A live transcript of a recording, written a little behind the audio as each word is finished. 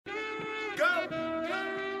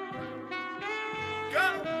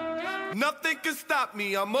Nothing can stop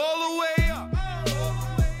me. I'm all the way up.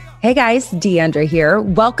 Hey guys, Deandra here.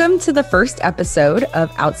 Welcome to the first episode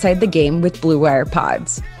of Outside the Game with Blue Wire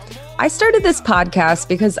Pods. I started this podcast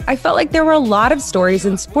because I felt like there were a lot of stories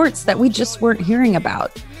in sports that we just weren't hearing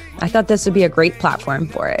about. I thought this would be a great platform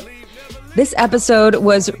for it. This episode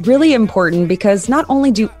was really important because not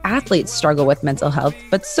only do athletes struggle with mental health,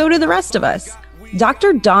 but so do the rest of us.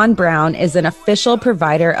 Dr. Dawn Brown is an official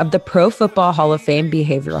provider of the Pro Football Hall of Fame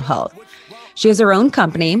behavioral health. She has her own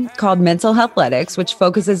company called Mental Healthletics, which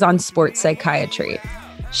focuses on sports psychiatry.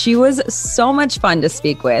 She was so much fun to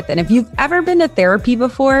speak with, and if you've ever been to therapy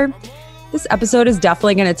before, this episode is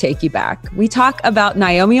definitely going to take you back. We talk about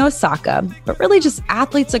Naomi Osaka, but really just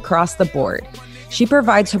athletes across the board. She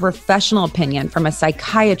provides her professional opinion from a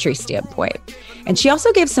psychiatry standpoint. And she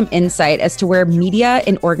also gave some insight as to where media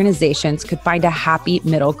and organizations could find a happy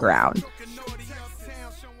middle ground.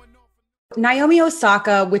 Naomi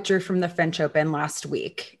Osaka withdrew from the French Open last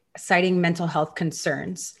week, citing mental health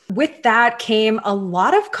concerns. With that came a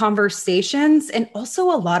lot of conversations and also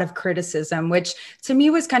a lot of criticism, which to me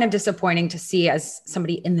was kind of disappointing to see as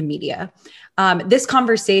somebody in the media. This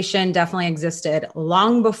conversation definitely existed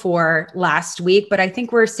long before last week, but I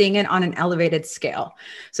think we're seeing it on an elevated scale.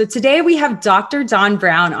 So today we have Dr. Dawn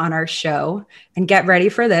Brown on our show, and get ready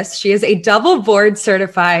for this. She is a double board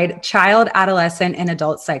certified child, adolescent, and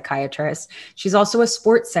adult psychiatrist. She's also a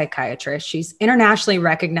sports psychiatrist. She's internationally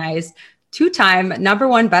recognized, two-time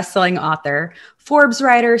 #1 best-selling author, Forbes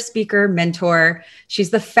writer, speaker, mentor. She's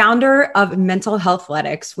the founder of Mental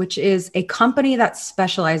Healthletics, which is a company that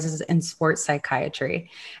specializes in sports psychiatry.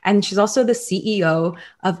 And she's also the CEO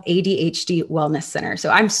of ADHD Wellness Center. So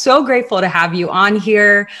I'm so grateful to have you on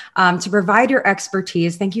here to provide your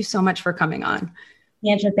expertise. Thank you so much for coming on.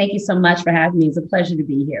 Andrea, thank you so much for having me. It's a pleasure to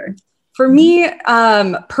be here. For me,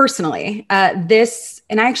 personally,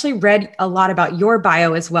 and I actually read a lot about your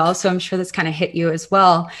bio as well, so I'm sure this kind of hit you as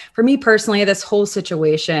well. For me personally, this whole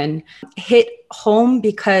situation hit home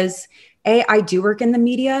because I do work in the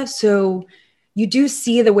media, so you do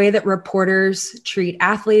see the way that reporters treat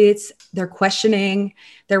athletes. They're questioning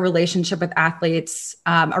their relationship with athletes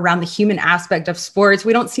around the human aspect of sports.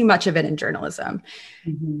 We don't see much of it in journalism.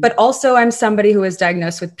 Mm-hmm. But also I'm somebody who was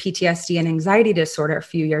diagnosed with PTSD and anxiety disorder a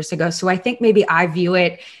few years ago. So I think maybe I view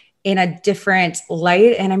it in a different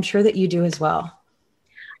light, and I'm sure that you do as well.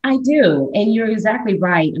 I do. And you're exactly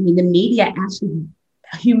right. I mean, the media actually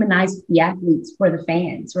humanize the athletes for the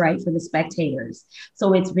fans, right? For the spectators.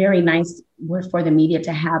 So it's very nice for the media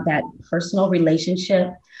to have that personal relationship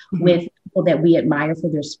mm-hmm. with people that we admire for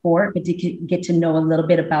their sport, but to get to know a little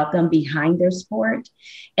bit about them behind their sport.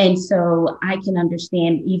 And so I can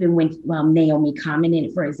understand even when Naomi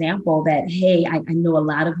commented, for example, that, hey, I know a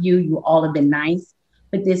lot of you all have been nice,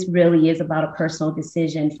 but this really is about a personal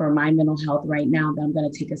decision for my mental health right now that I'm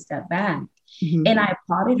going to take a step back. Mm-hmm. And I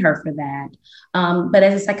applauded her for that. But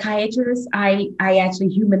as a psychiatrist, I actually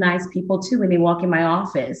humanize people too when they walk in my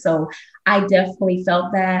office. So I definitely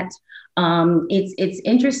felt that. It's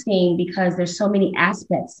interesting because there's so many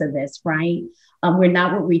aspects to this, right? We're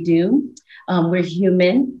not what we do. We're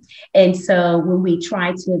human. And so when we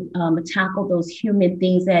try to tackle those human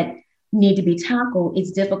things that need to be tackled,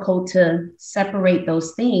 it's difficult to separate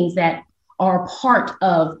those things that are part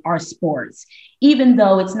of our sports. Even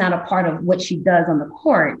though it's not a part of what she does on the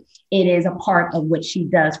court, it is a part of what she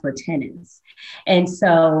does for tennis. And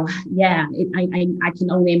so, yeah, I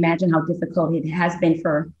can only imagine how difficult it has been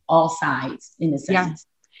for all sides in a sense.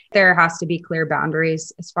 Yeah. There has to be clear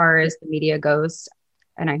boundaries as far as the media goes.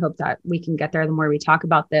 And I hope that we can get there the more we talk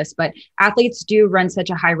about this. But athletes do run such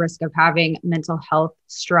a high risk of having mental health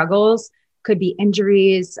struggles. Could be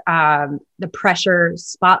injuries, the pressure,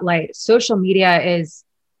 spotlight. Social media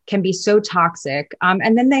can be so toxic.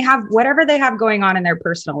 And then they have whatever they have going on in their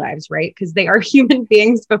personal lives, right? Because they are human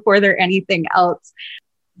beings before they're anything else.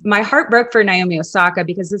 My heart broke for Naomi Osaka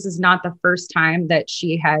because this is not the first time that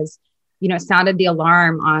she has, sounded the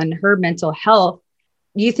alarm on her mental health.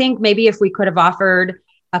 Do you think maybe if we could have offered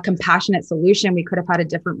a compassionate solution, we could have had a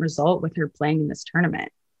different result with her playing in this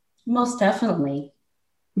tournament? Most definitely.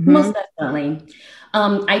 Mm-hmm. Most definitely.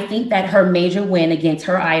 I think that her major win against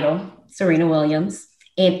her idol, Serena Williams,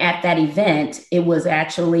 and at that event, it was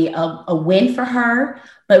actually a win for her.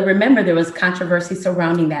 But remember, there was controversy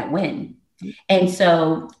surrounding that win. And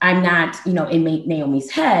so I'm not, in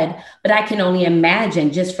Naomi's head, but I can only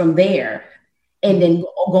imagine just from there and then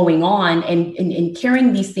going on and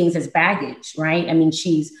carrying these things as baggage, right? I mean,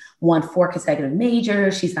 she's won 4 consecutive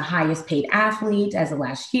majors. She's the highest paid athlete as of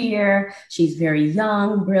last year. She's very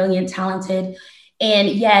young, brilliant, talented. And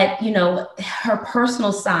yet, her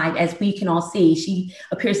personal side, as we can all see, she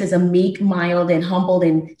appears as a meek, mild, and humbled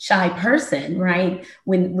and shy person, right?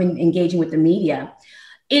 When engaging with the media.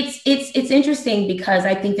 It's interesting because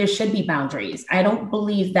I think there should be boundaries. I don't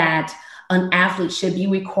believe that an athlete should be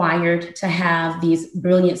required to have these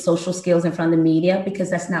brilliant social skills in front of the media, because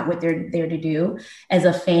that's not what they're there to do. As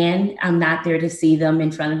a fan, I'm not there to see them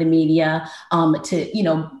in front of the media,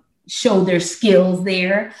 to show their skills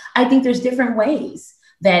there. I think there's different ways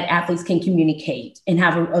that athletes can communicate and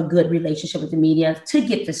have a good relationship with the media to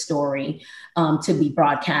get the story to be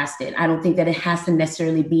broadcasted. I don't think that it has to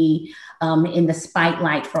necessarily be in the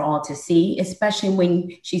spotlight for all to see, especially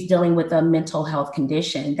when she's dealing with a mental health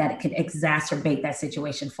condition that it could exacerbate that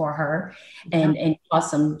situation for her and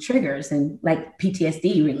cause some triggers and like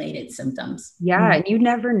PTSD related symptoms. Yeah. And you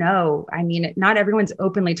never know. I mean, not everyone's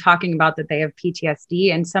openly talking about that they have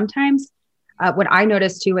PTSD. And sometimes what I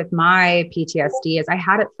noticed too with my PTSD is I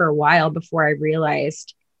had it for a while before I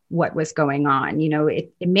realized what was going on.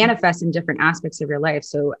 It manifests in different aspects of your life.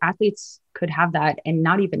 So athletes could have that and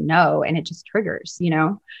not even know, and it just triggers,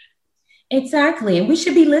 Exactly. And we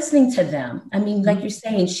should be listening to them. I mean, like you're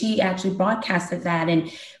saying, she actually broadcasted that.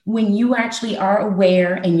 And when you actually are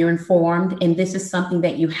aware and you're informed, and this is something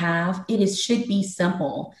that you have, should be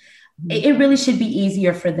simple. It really should be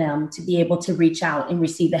easier for them to be able to reach out and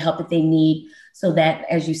receive the help that they need, so that,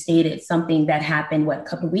 as you stated, something that happened, a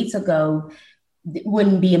couple of weeks ago,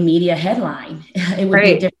 wouldn't be a media headline. It would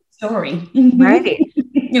be a different story. Right.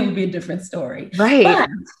 It would be a different story. Right.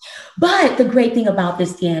 But the great thing about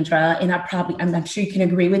this, Deandra, and I'm sure you can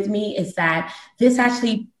agree with me, is that this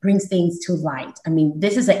actually brings things to light. I mean,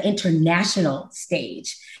 this is an international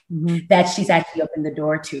stage that she's actually opened the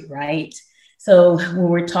door to, right? So when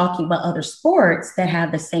we're talking about other sports that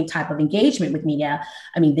have the same type of engagement with media,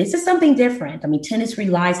 I mean, this is something different. I mean, tennis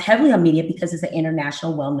relies heavily on media because it's an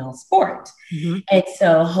international, well-known sport. And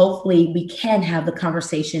so hopefully we can have the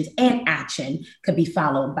conversations, and action could be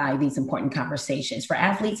followed by these important conversations for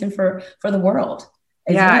athletes and for the world.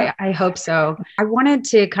 Yeah, I hope so. I wanted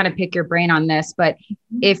to kind of pick your brain on this, but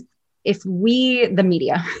if we, the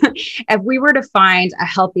media, if we were to find a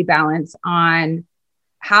healthy balance on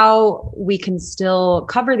how we can still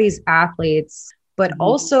cover these athletes, but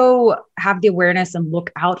also have the awareness and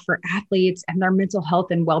look out for athletes and their mental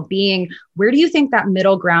health and well-being, where do you think that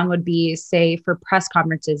middle ground would be, say, for press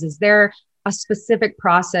conferences? Is there a specific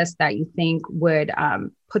process that you think would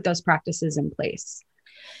put those practices in place?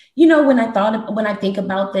 When I think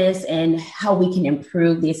about this and how we can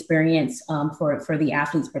improve the experience for the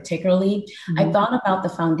athletes, particularly, I thought about the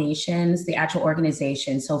foundations, the actual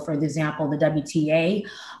organization. So, for example, the WTA,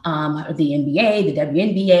 the NBA, the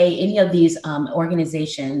WNBA, any of these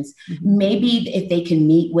organizations, maybe if they can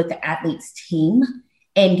meet with the athlete's team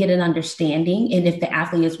and get an understanding. And if the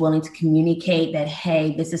athlete is willing to communicate that,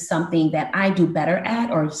 hey, this is something that I do better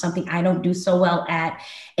at, or something I don't do so well at,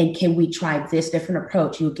 and can we try this different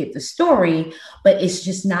approach? You'll get the story, but it's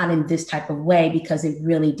just not in this type of way because it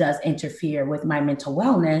really does interfere with my mental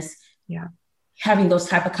wellness. Yeah. Having those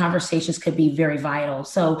type of conversations could be very vital.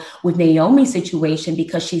 So with Naomi's situation,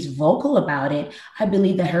 because she's vocal about it, I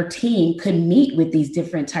believe that her team could meet with these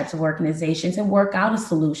different types of organizations and work out a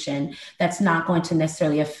solution that's not going to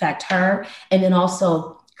necessarily affect her. And then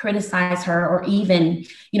also criticize her or even,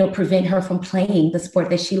 prevent her from playing the sport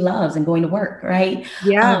that she loves and going to work, right?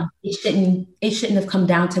 Yeah. It shouldn't have come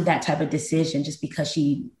down to that type of decision just because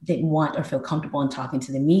she didn't want or feel comfortable in talking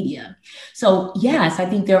to the media. So yes, I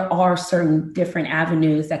think there are certain different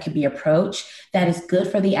avenues that could be approached that is good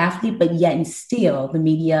for the athlete, but yet and still the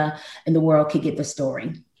media and the world could get the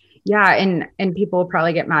story. Yeah. And people will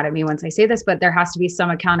probably get mad at me once I say this, but there has to be some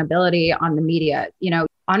accountability on the media.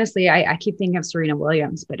 Honestly, I keep thinking of Serena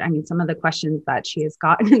Williams, but I mean, some of the questions that she has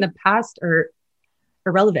gotten in the past are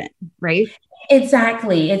irrelevant, right?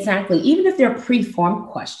 Exactly. Even if they're preformed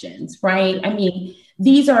questions, right? I mean,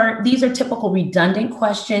 these are typical redundant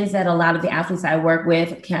questions that a lot of the athletes I work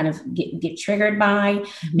with kind of get triggered by,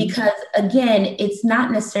 because again, it's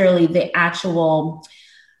not necessarily the actual.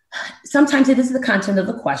 Sometimes it is the content of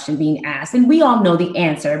the question being asked, and we all know the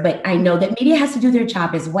answer, but I know that media has to do their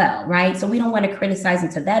job as well, right? So we don't want to criticize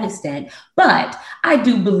them to that extent, but I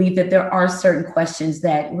do believe that there are certain questions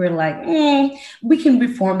that we're like, we can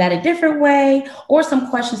reform that a different way, or some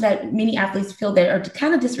questions that many athletes feel that are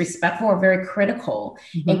kind of disrespectful or very critical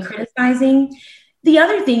and criticizing. The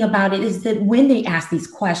other thing about it is that when they ask these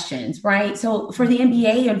questions, right? So for the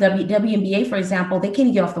NBA or WNBA, for example, they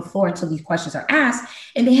can't get off the floor until these questions are asked,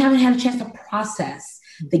 and they haven't had a chance to process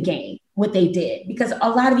the game, what they did. Because a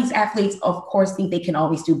lot of these athletes, of course, think they can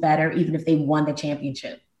always do better, even if they won the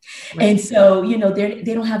championship. Right. And so,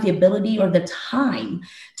 they don't have the ability or the time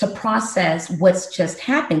to process what's just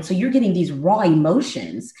happened. So you're getting these raw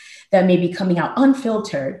emotions that may be coming out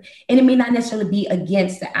unfiltered. And it may not necessarily be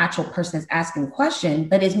against the actual person that's asking the question,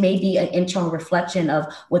 but it may be an internal reflection of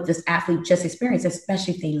what this athlete just experienced,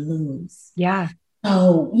 especially if they lose. Yeah.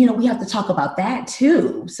 So, we have to talk about that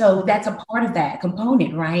too. So that's a part of that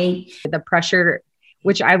component, right? The pressure,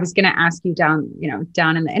 which I was going to ask you down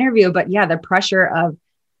in the interview, but yeah, the pressure of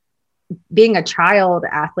being a child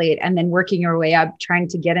athlete and then working your way up, trying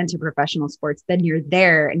to get into professional sports, then you're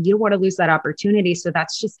there and you don't want to lose that opportunity. So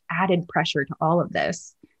that's just added pressure to all of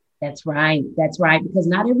this. That's right. Because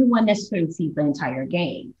not everyone necessarily sees the entire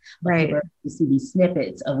game. Right. You see these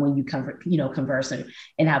snippets of when you converse and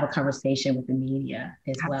have a conversation with the media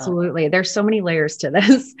as well. Absolutely. There's so many layers to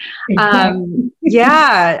this.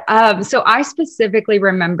 So I specifically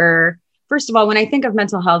remember, first of all, when I think of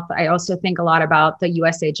mental health, I also think a lot about the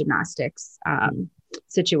USA Gymnastics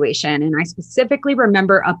situation. And I specifically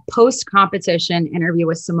remember a post-competition interview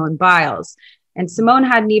with Simone Biles. And Simone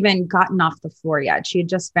hadn't even gotten off the floor yet. She had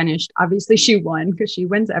just finished. Obviously, she won because she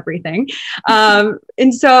wins everything. But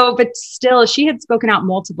still, she had spoken out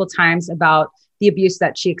multiple times about the abuse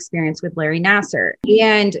that she experienced with Larry Nassar.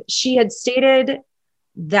 And she had stated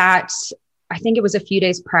that, I think it was a few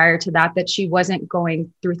days prior to that she wasn't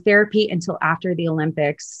going through therapy until after the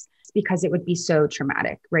Olympics because it would be so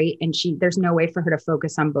traumatic, right? And there's no way for her to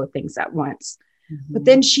focus on both things at once. Mm-hmm. But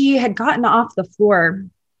then she had gotten off the floor,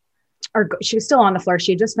 or she was still on the floor.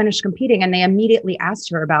 She had just finished competing and they immediately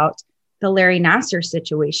asked her about the Larry Nassar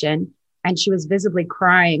situation. And she was visibly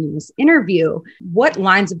crying in this interview. What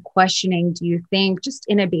lines of questioning do you think, just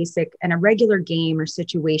in a regular game or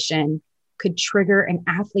situation, could trigger an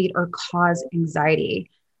athlete or cause anxiety?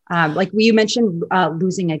 Like you mentioned,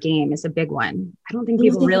 losing a game is a big one. I don't think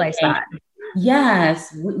people realize that.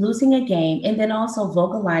 Yes, losing a game, and then also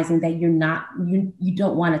vocalizing that you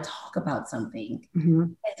don't want to talk about something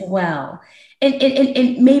as well,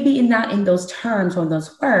 and maybe not in those terms or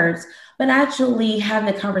those words, but actually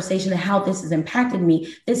having a conversation of how this has impacted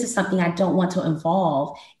me. This is something I don't want to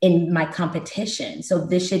involve in my competition, so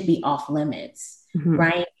this should be off limits,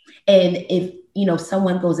 right? And if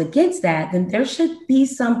someone goes against that, then there should be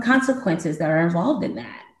some consequences that are involved in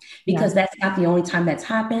that. Because that's not the only time that's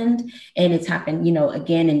happened. And it's happened,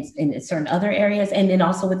 again, in certain other areas. And then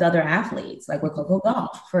also with other athletes, like with Coco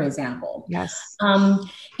Gauff, for example. Yes.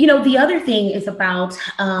 The other thing is about,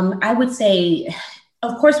 I would say,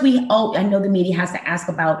 of course, I know the media has to ask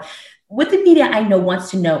about, what the media I know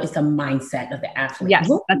wants to know is the mindset of the athlete. Yes,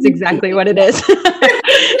 that's exactly what it is.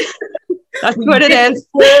 That's what it is.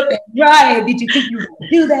 Right. Did you think you were going to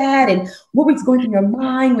do that? And what was going through your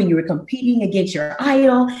mind when you were competing against your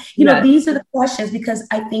idol? These are the questions, because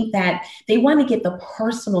I think that they want to get the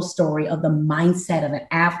personal story of the mindset of an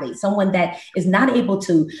athlete, someone that is not able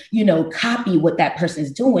to, copy what that person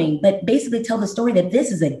is doing, but basically tell the story that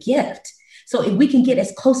this is a gift. So if we can get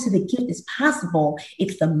as close to the gift as possible,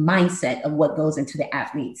 it's the mindset of what goes into the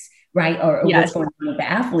athletes, right? Or what's going on with the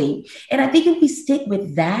athlete. And I think if we stick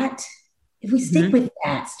with that,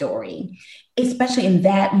 story, especially in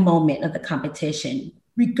that moment of the competition,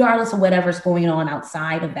 regardless of whatever's going on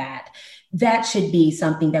outside of that should be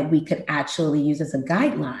something that we could actually use as a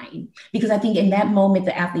guideline. Because I think in that moment,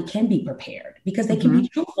 the athlete can be prepared, because they can be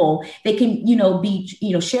truthful. They can,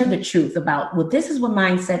 share the truth about, well, this is what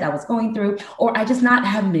mindset I was going through, or I just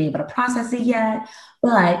haven't been able to process it yet.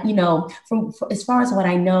 But, from as far as what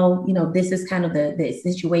I know, this is kind of the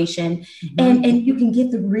situation, and you can get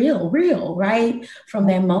the real, right, from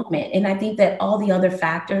that moment. And I think that all the other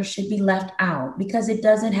factors should be left out, because it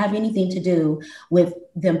doesn't have anything to do with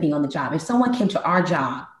them being on the job. If someone came to our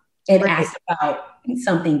job and asked about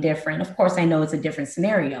something different, of course, I know it's a different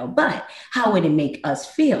scenario, but how would it make us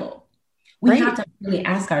feel? We have to really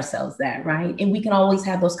ask ourselves that, right? And we can always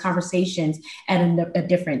have those conversations at a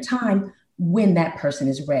different time when that person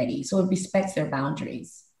is ready. So it respects their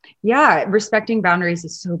boundaries. Yeah, respecting boundaries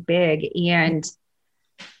is so big. And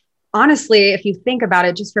honestly, if you think about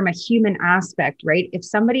it just from a human aspect, right? If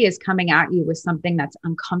somebody is coming at you with something that's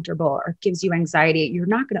uncomfortable or gives you anxiety, you're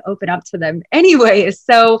not going to open up to them anyway.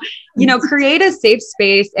 So, create a safe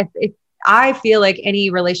space. If I feel like any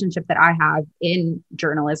relationship that I have in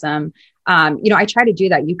journalism, I try to do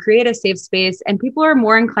that. You create a safe space, and people are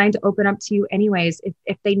more inclined to open up to you anyways,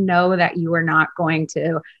 if they know that you are not going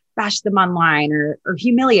to bash them online or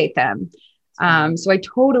humiliate them. So I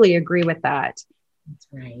totally agree with that. That's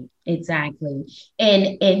right. Exactly.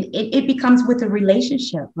 And it becomes with a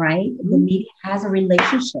relationship, right? The media has a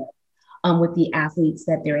relationship with the athletes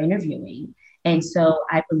that they're interviewing. And so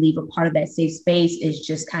I believe a part of that safe space is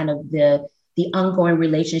just kind of the ongoing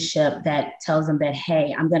relationship that tells them that,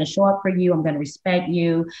 hey, I'm going to show up for you. I'm going to respect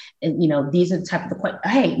you. And, these are the type of the questions.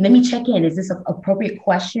 Hey, let me check in. Is this an appropriate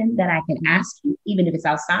question that I can ask you, even if it's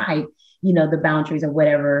outside, the boundaries of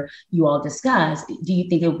whatever you all discuss? Do you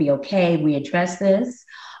think it would be okay if we address this?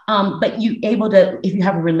 But if you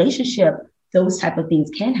have a relationship, those type of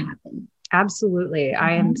things can happen. Absolutely.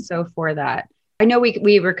 I am so for that. I know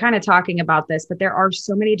we were kind of talking about this, but there are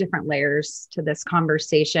so many different layers to this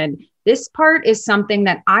conversation. This part is something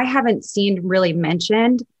that I haven't seen really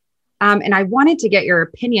mentioned. And I wanted to get your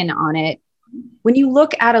opinion on it. When you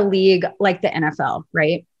look at a league like the NFL,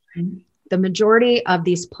 right? Mm-hmm. The majority of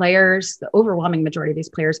these players, the overwhelming majority of these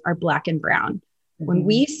players are Black and brown. Mm-hmm. When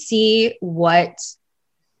we see what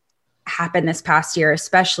happened this past year,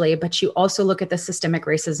 especially, but you also look at the systemic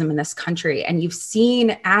racism in this country, and you've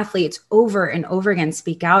seen athletes over and over again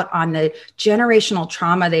speak out on the generational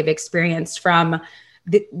trauma they've experienced from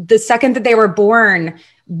the second that they were born,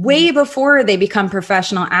 way before they become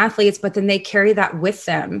professional athletes, but then they carry that with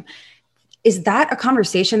them. Is that a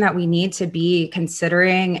conversation that we need to be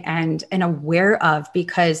considering and aware of?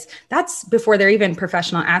 Because that's before they're even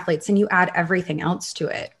professional athletes, and you add everything else to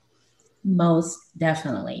it. Most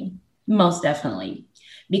definitely.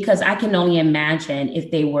 Because I can only imagine if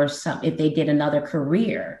they did another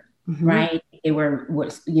career, mm-hmm. right? They were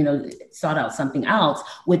sought out something else.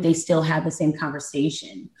 Would they still have the same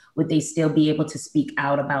conversation? Would they still be able to speak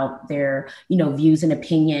out about their, views and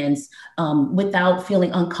opinions without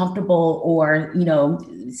feeling uncomfortable or,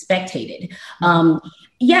 spectated?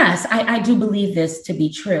 Yes, I do believe this to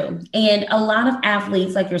be true. And a lot of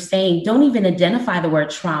athletes, like you're saying, don't even identify the word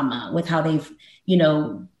trauma with how they've,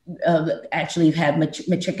 actually have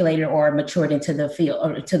matriculated or matured into the field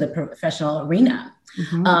or to the professional arena.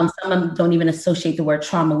 Mm-hmm. Some of them don't even associate the word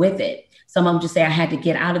trauma with it. Some of them just say, I had to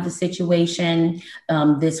get out of the situation.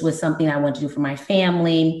 This was something I wanted to do for my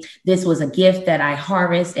family. This was a gift that I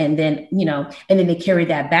harvest. And then, and then they carry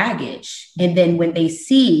that baggage. And then when they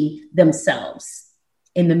see themselves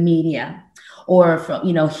in the media or,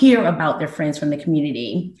 hear about their friends from the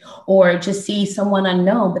community or just see someone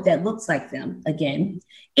unknown, but that looks like them again,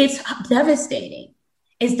 it's devastating.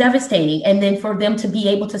 It's devastating. And then for them to be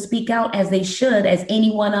able to speak out as they should, as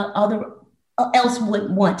anyone else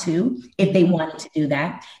would want to, if they wanted to do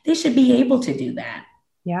that, they should be able to do that.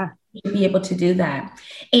 Yeah. They should be able to do that.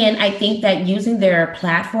 And I think that using their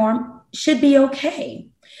platform should be okay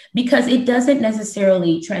because it doesn't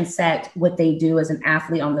necessarily transect what they do as an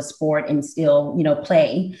athlete on the sport and still,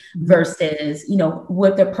 play versus,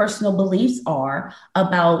 what their personal beliefs are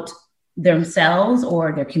about themselves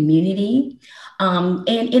or their community. And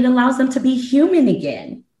it allows them to be human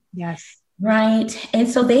again. Yes. Right. And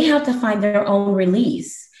so they have to find their own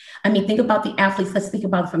release. I mean, think about the athletes. Let's think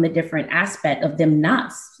about it from a different aspect of them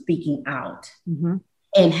not speaking out mm-hmm.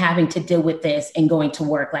 and having to deal with this and going to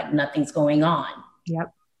work like nothing's going on.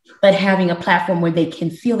 Yep. But having a platform where they can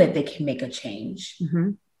feel that they can make a change.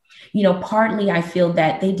 Mm-hmm. Partly I feel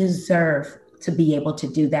that they deserve to be able to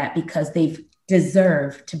do that because they've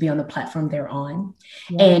deserve to be on the platform they're on.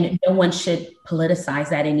 Yeah. And no one should politicize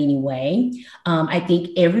that in any way. I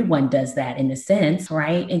think everyone does that in a sense,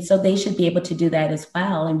 right? And so they should be able to do that as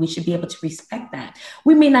well. And we should be able to respect that.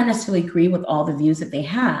 We may not necessarily agree with all the views that they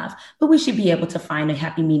have, but we should be able to find a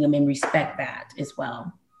happy medium and respect that as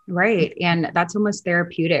well. Right. And that's almost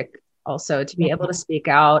therapeutic also to be able to speak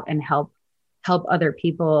out and help other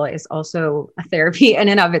people is also a therapy in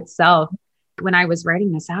and of itself. When I was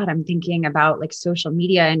writing this out, I'm thinking about like social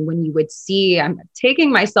media and when you would see, I'm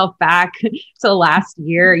taking myself back to last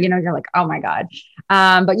year, you're like, oh my God.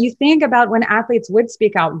 But you think about when athletes would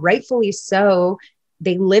speak out, rightfully so,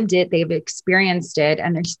 they lived it, they've experienced it,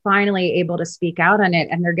 and they're finally able to speak out on it.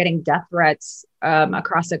 And they're getting death threats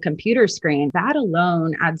across a computer screen. That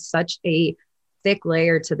alone adds such a thick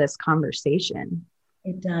layer to this conversation.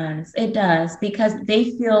 It does, because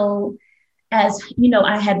they feel as,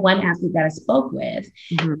 I had one athlete that I spoke with,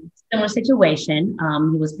 mm-hmm. similar situation.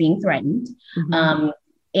 He was being threatened. Mm-hmm.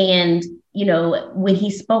 And, when he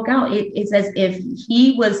spoke out, it's as if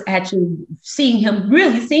he was actually seeing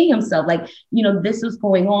himself like, this was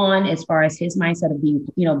going on as far as his mindset of being,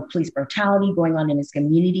 police brutality going on in his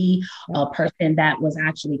community. A person that was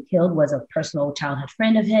actually killed was a personal childhood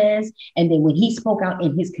friend of his. And then when he spoke out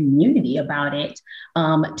in his community about it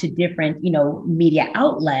to different, media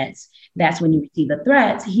outlets, that's when you receive the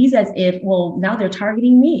threats. He's as if, well, now they're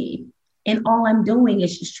targeting me. And all I'm doing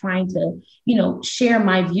is just trying to, share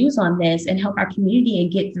my views on this and help our community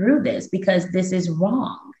and get through this because this is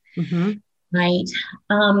wrong. Mm-hmm. Right.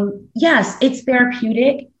 Yes, it's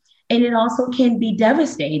therapeutic. And it also can be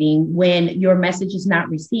devastating when your message is not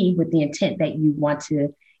received with the intent that you want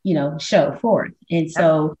to, show forth. And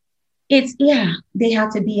so they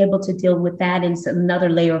have to be able to deal with that. And it's another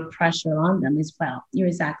layer of pressure on them as well. You're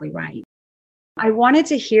exactly right. I wanted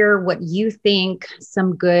to hear what you think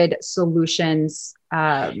some good solutions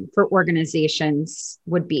for organizations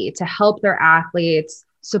would be to help their athletes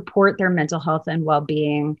support their mental health and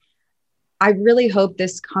well-being. I really hope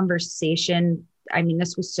this conversation,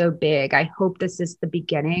 this was so big. I hope this is the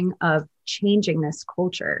beginning of changing this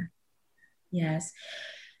culture. Yes.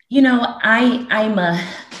 I'm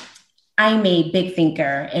a big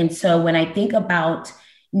thinker. And so when I think about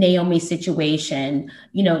Naomi's situation,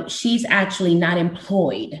 she's actually not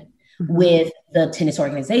employed with the tennis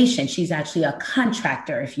organization. She's actually a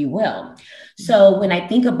contractor, if you will. So when I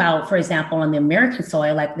think about, for example, on the American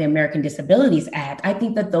soil, like the American Disabilities Act, I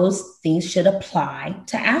think that those things should apply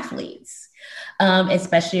to athletes.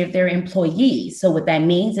 Especially if they're employees. So what that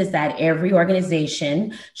means is that every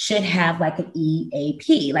organization should have like an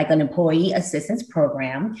EAP, like an employee assistance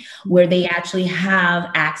program, where they actually have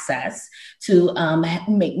access to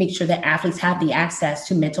make sure that athletes have the access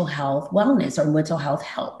to mental health wellness or mental health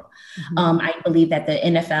help. I believe that the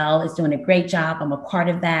NFL is doing a great job. I'm a part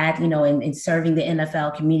of that, in serving the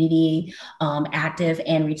NFL community, active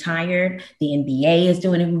and retired. The NBA is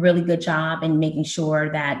doing a really good job in making sure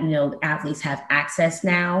that, athletes have access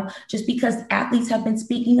now, just because athletes have been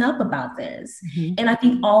speaking up about this. And I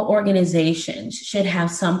think all organizations should have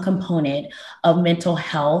some component of mental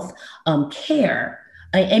health care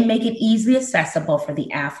and make it easily accessible for the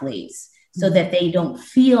athletes, so that they don't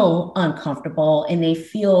feel uncomfortable and they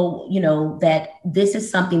feel, that this is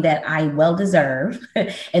something that I well deserve.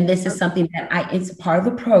 And this is something that it's part of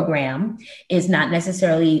the program, is not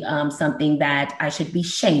necessarily something that I should be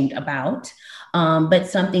shamed about, but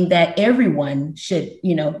something that everyone should,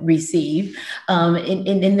 receive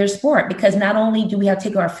in their sport. Because not only do we have to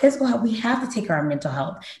take care of our physical health, we have to take care of our mental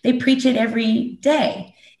health. They preach it every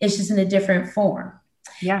day. It's just in a different form.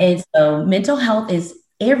 Yeah. And so mental health is,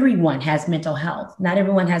 everyone has mental health. Not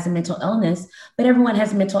everyone has a mental illness, but everyone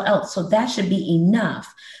has mental health. So that should be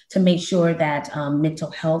enough to make sure that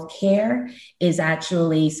mental health care is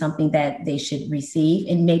actually something that they should receive,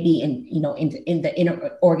 and maybe in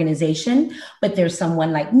the organization, but there's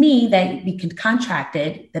someone like me that we can contract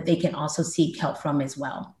it, that they can also seek help from as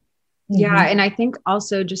well. Yeah. And I think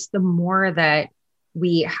also just the more that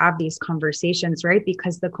we have these conversations, right?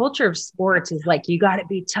 Because the culture of sports is like, you got to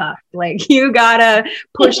be tough. Like you got to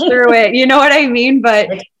push through it. You know what I mean? But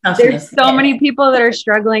there's so many people that are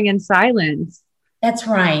struggling in silence. That's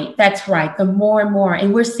right. That's right. The more and more,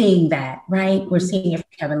 and we're seeing that, right? We're seeing it from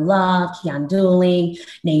Kevin Love, Keon Dooling,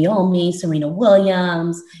 Naomi, Serena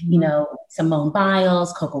Williams, Simone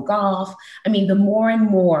Biles, Coco Gauff. The more and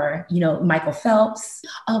more, Michael Phelps,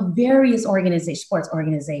 of various sports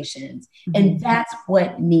organizations. And that's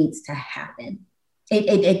what needs to happen.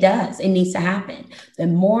 It does. It needs to happen. The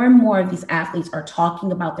more and more of these athletes are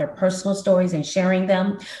talking about their personal stories and sharing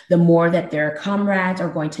them, the more that their comrades are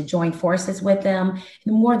going to join forces with them,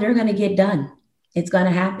 the more they're going to get done. It's going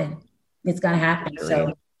to happen. It's going to happen.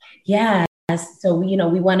 So, yeah. So, we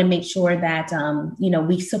want to make sure that,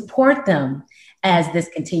 we support them as this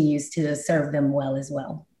continues to serve them well as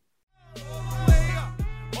well.